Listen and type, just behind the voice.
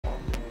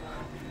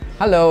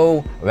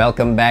Hello,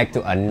 welcome back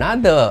to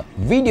another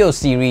video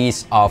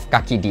series of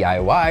Kaki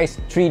DIY's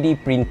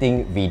 3D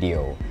printing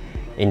video.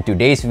 In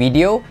today's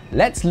video,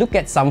 let's look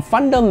at some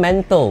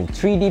fundamental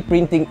 3D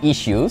printing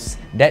issues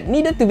that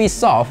needed to be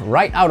solved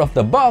right out of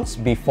the box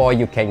before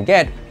you can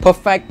get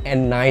perfect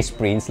and nice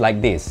prints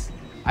like this.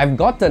 I've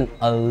gotten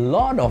a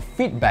lot of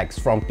feedbacks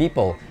from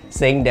people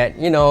saying that,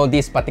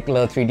 this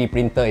particular 3D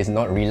printer is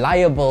not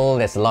reliable,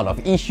 there's a lot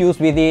of issues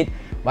with it,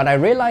 but I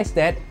realized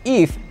that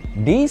if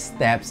these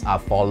steps are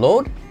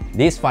followed,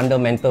 these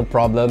fundamental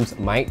problems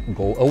might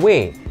go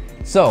away.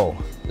 So,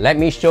 let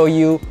me show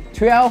you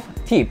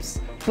 12 tips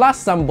plus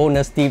some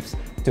bonus tips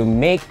to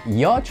make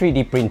your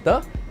 3D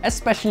printer,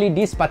 especially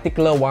these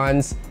particular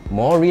ones,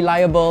 more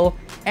reliable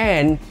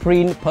and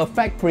print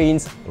perfect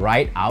prints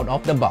right out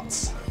of the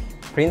box.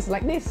 Prints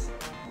like this.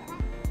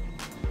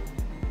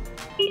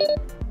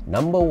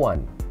 Number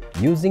 1.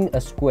 Using a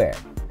square.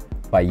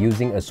 By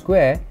using a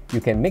square, you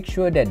can make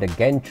sure that the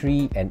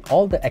gantry and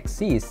all the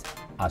axes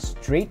are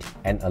straight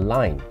and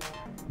aligned.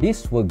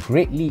 This will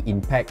greatly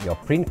impact your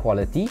print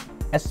quality,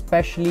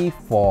 especially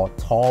for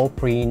tall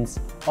prints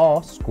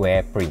or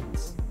square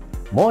prints.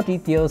 More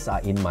details are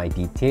in my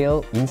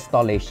detailed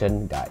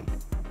installation guide.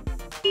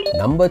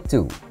 Number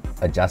 2.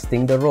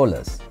 Adjusting the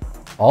rollers.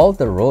 All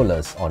the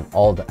rollers on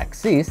all the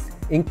axes,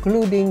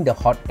 including the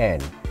hot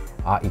end,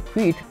 are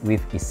equipped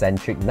with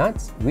eccentric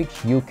nuts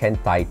which you can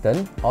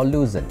tighten or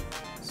loosen.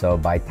 So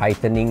by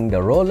tightening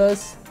the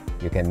rollers,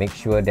 you can make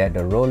sure that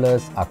the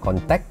rollers are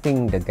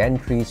contacting the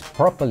gantries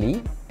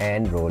properly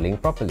and rolling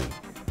properly.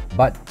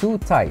 But too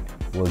tight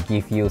will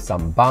give you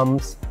some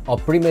bumps or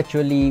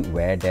prematurely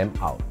wear them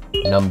out.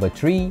 Number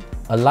 3.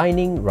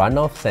 Aligning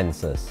runoff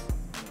sensors.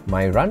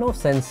 My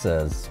runoff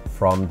sensors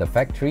from the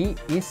factory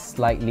is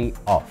slightly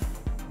off.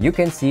 You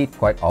can see it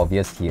quite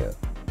obvious here.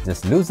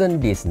 Just loosen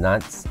these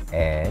nuts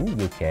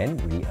and you can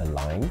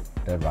realign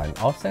the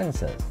runoff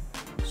sensors.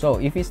 So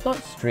if it's not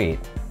straight,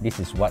 this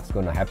is what's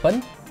going to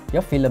happen.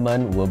 Your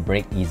filament will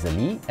break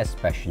easily,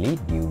 especially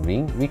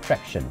during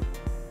retraction.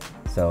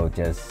 So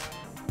just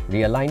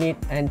realign it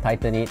and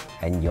tighten it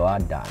and you are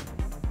done.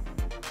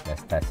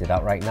 Let's test it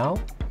out right now.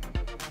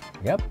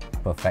 Yep,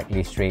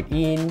 perfectly straight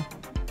in,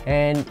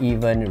 and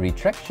even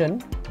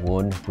retraction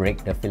won't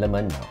break the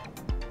filament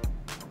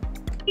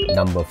now.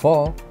 Number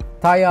 4.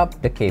 Tie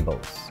up the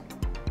cables.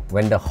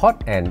 When the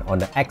hot end on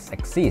the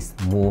x-axis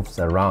moves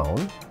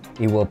around,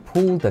 it will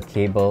pull the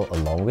cable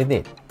along with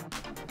it.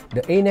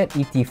 The Anet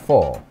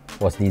ET4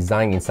 was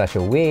designed in such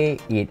a way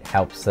it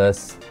helps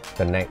us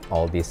connect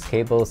all these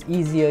cables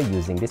easier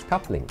using this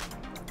coupling.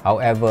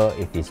 However,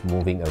 if it's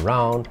moving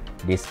around,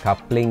 these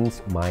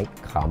couplings might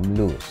come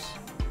loose.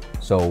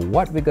 So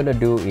what we're gonna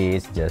do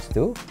is just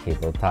to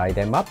cable tie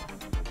them up,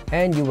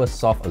 and you will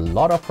solve a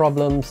lot of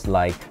problems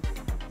like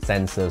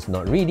sensors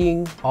not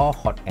reading or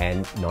hot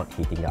end not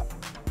heating up.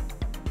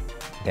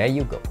 There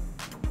you go.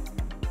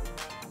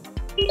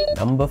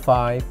 Number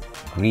 5.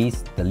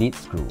 Grease the lead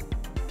screw.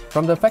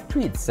 From the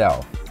factory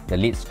itself, the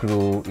lead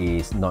screw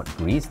is not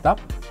greased up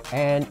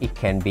and it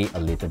can be a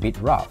little bit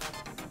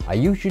rough. I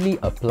usually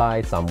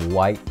apply some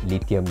white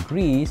lithium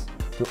grease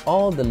to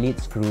all the lead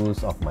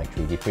screws of my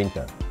 3D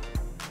printer.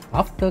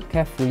 After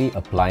carefully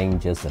applying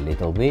just a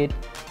little bit,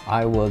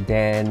 I will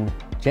then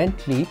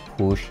gently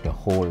push the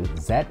whole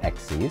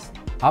Z-axis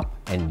up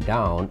and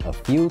down a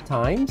few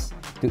times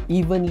to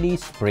evenly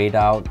spread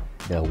out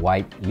the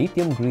white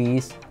lithium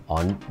grease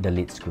on the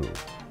lead screw.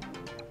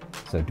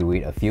 So do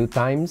it a few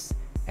times,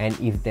 and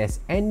if there's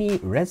any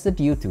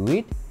residue to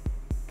it,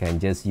 you can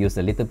just use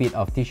a little bit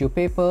of tissue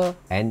paper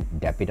and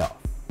dab it off.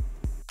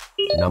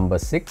 Number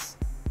 6.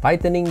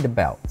 Tightening the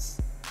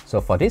belts. So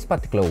for this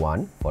particular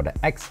one, for the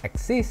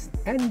x-axis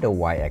and the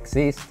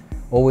y-axis,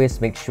 always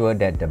make sure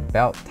that the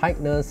belt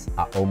tightness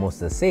are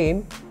almost the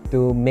same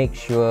to make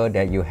sure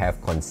that you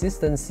have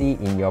consistency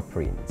in your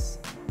prints.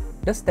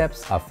 The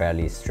steps are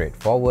fairly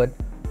straightforward.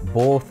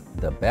 Both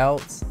the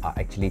belts are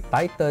actually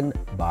tightened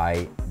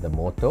by the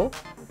motor.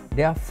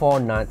 There are 4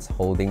 nuts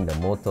holding the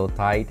motor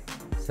tight,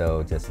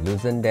 so just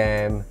loosen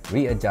them,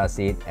 readjust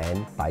it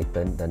and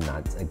tighten the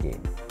nuts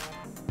again.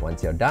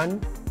 Once you're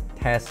done,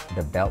 test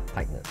the belt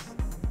tightness.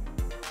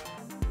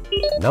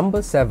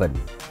 Number 7.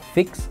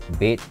 Fix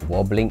bed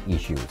wobbling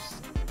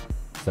issues.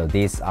 So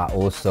these are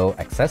also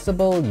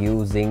accessible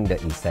using the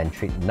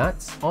eccentric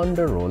nuts on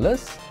the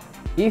rollers.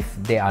 If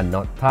they are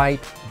not tight,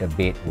 the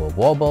bed will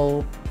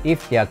wobble.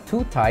 If they are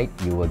too tight,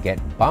 you will get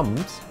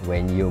bumps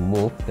when you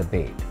move the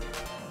bed.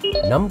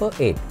 Number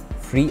 8.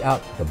 Free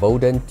up the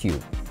bowden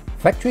tube.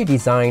 Factory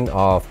design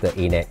of the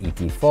Anet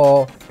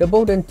ET4, the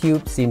bowden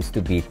tube seems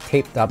to be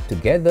taped up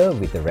together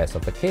with the rest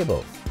of the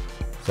cables.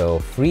 So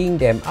freeing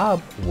them up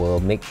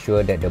will make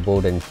sure that the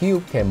bowden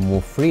tube can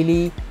move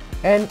freely,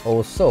 and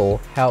also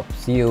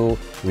helps you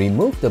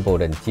remove the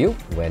bowden tube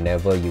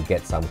whenever you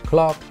get some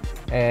clog,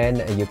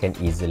 and you can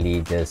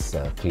easily just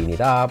clean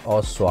it up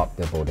or swap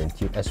the bowden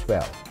tube as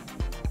well.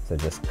 So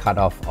just cut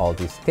off all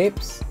these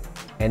tapes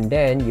and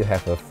then you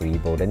have a free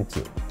bowden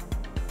tube.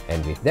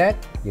 And with that,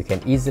 you can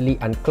easily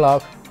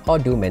unclog or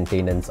do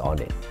maintenance on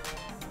it.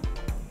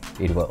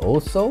 It will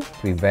also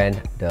prevent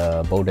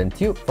the bowden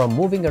tube from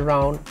moving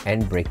around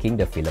and breaking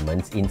the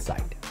filaments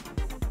inside.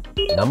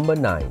 Number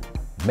 9.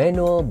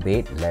 Manual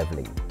bed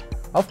leveling.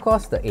 Of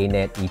course, the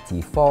Anet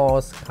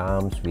ET4s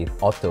comes with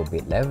auto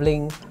bed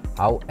leveling.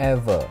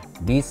 However,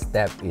 this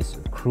step is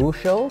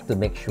crucial to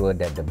make sure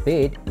that the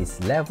bed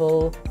is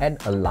level and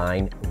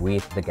aligned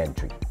with the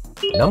gantry.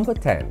 Number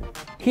 10.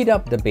 Heat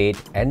up the bed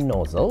and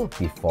nozzle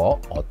before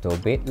auto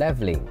bed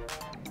leveling.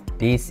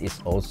 This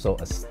is also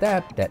a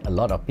step that a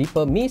lot of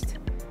people missed,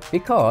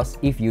 because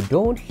if you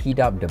don't heat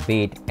up the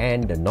bed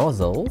and the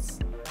nozzles,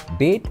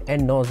 bed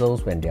and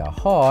nozzles when they are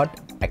hot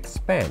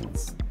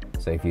expands.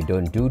 So if you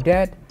don't do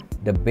that,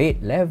 the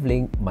bed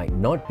leveling might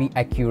not be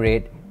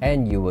accurate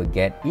and you will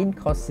get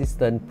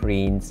inconsistent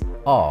prints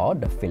or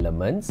the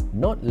filaments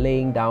not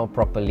laying down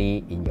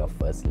properly in your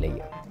first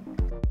layer.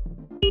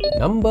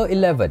 Number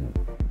 11.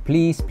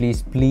 Please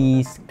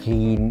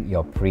clean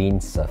your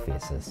print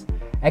surfaces,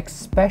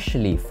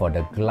 especially for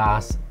the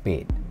glass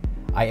bed.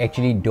 I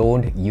actually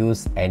don't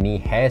use any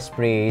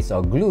hairsprays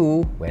or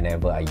glue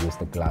whenever I use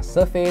the glass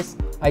surface.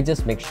 I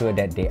just make sure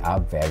that they are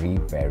very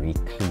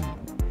clean.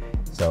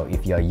 So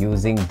if you're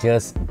using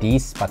just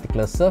this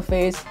particular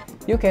surface,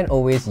 you can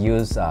always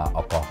use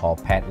alcohol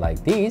pad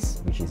like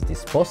this, which is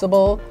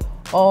disposable,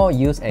 or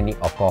use any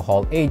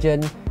alcohol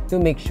agent to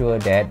make sure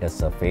that the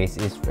surface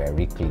is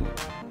very clean.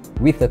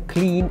 With a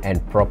clean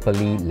and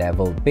properly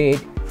leveled bed,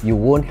 you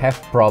won't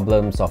have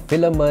problems of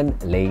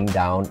filament laying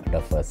down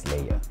the first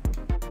layer.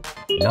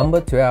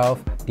 Number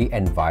 12. The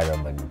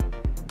environment.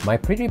 My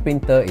 3D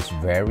printer is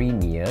very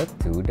near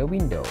to the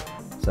window.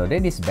 So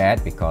that is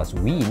bad because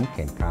wind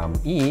can come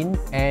in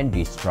and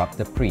disrupt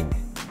the print.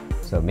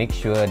 So make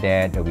sure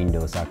that the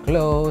windows are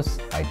closed.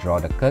 I draw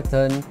the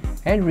curtain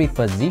and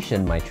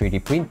reposition my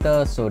 3D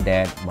printer so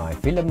that my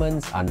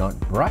filaments are not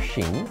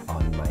brushing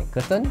on my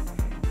curtain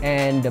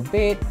and the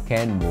bed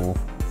can move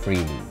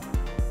freely.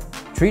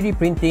 3D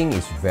printing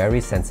is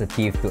very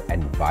sensitive to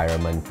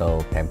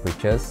environmental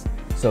temperatures.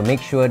 So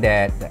make sure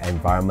that the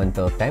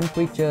environmental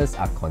temperatures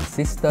are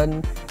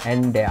consistent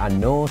and there are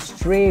no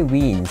stray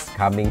winds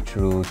coming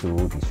through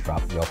to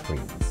disrupt your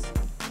prints.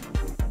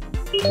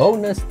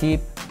 Bonus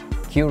tip: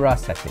 QCA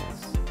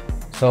Settings.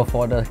 So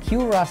for the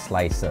QCA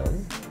slicers,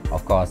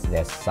 of course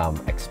there's some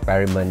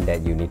experiment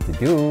that you need to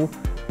do,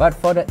 but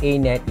for the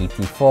Anet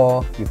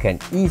ET4, you can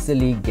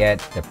easily get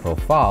the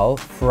profile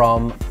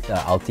from the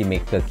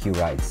Ultimaker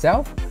QCA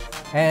itself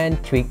and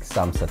tweak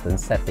some certain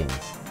settings.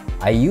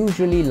 I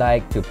usually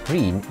like to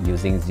print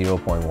using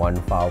 0.1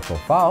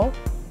 profile,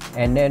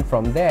 and then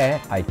from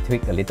there I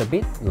tweak a little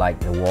bit, like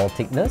the wall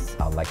thickness.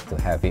 I like to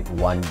have it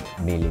 1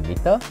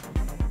 millimeter,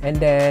 and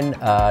then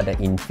the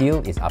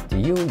infill is up to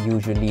you.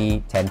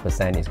 Usually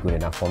 10% is good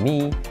enough for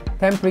me.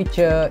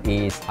 Temperature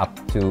is up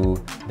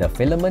to the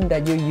filament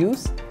that you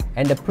use,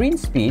 and the print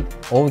speed,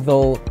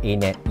 although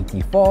Anet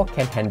ET4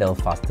 can handle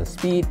faster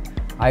speed,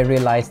 I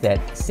realized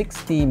that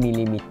 60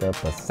 mm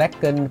per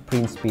second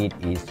print speed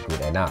is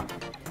good enough.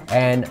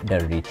 And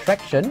the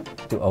retraction,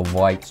 to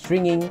avoid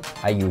stringing,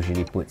 I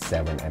usually put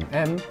 7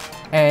 mm,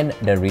 and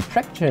the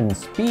retraction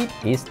speed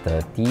is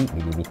 30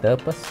 mm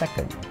per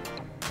second.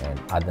 And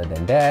other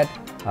than that,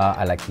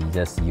 I like to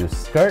just use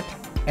skirt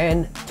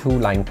and 2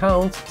 line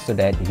counts so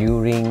that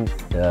during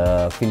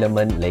the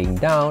filament laying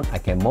down, I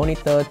can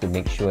monitor to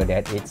make sure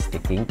that it's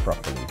sticking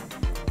properly.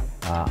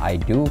 I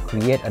do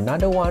create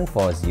another one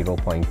for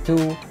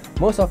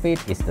 0.2. Most of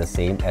it is the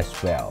same as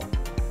well.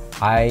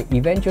 I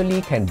eventually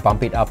can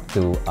bump it up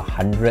to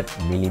 100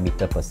 mm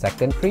per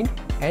second print,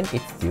 and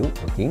it's still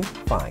working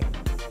fine.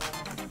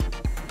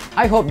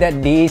 I hope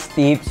that these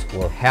tips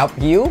will help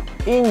you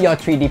in your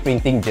 3D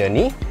printing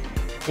journey.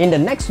 In the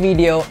next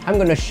video,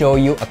 I'm going to show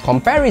you a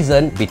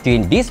comparison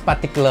between this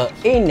particular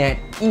Anet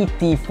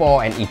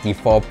ET4 and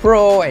ET4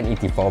 Pro and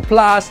ET4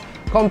 Plus,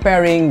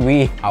 comparing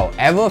with our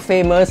ever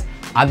famous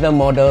other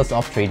models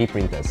of 3D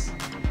printers.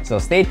 So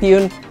stay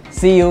tuned,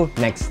 see you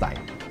next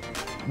time.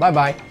 Bye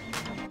bye.